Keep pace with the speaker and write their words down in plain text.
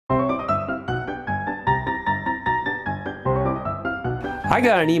I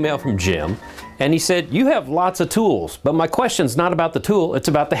got an email from Jim, and he said, you have lots of tools, but my question's not about the tool, it's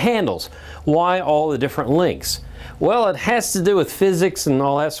about the handles. Why all the different lengths? Well, it has to do with physics and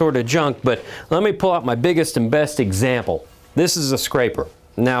all that sort of junk, but let me pull out my biggest and best example. This is a scraper.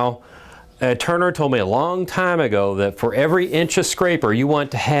 Now, a turner told me a long time ago that for every inch of scraper you want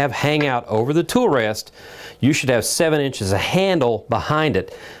to have hang out over the tool rest, you should have 7 inches of handle behind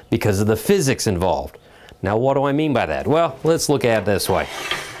it because of the physics involved. Now, what do I mean by that? Well, let's look at it this way.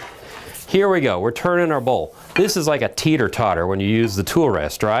 Here we go, we're turning our bowl. This is like a teeter-totter when you use the tool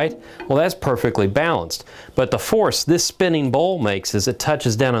rest, right? Well, that's perfectly balanced. But the force this spinning bowl makes as it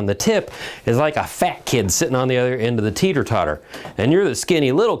touches down on the tip is like a fat kid sitting on the other end of the teeter-totter. And you're the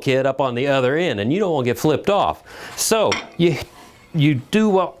skinny little kid up on the other end, and you don't want to get flipped off. So, you do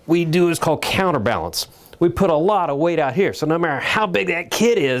what we do is called counterbalance. We put a lot of weight out here, so no matter how big that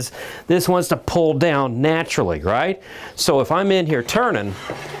kid is, this wants to pull down naturally, right? So if I'm in here turning,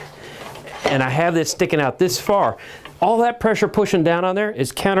 and I have this sticking out this far, all that pressure pushing down on there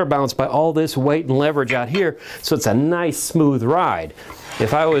is counterbalanced by all this weight and leverage out here, so it's a nice smooth ride.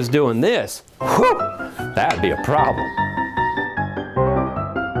 If I was doing this, whew, that would be a problem.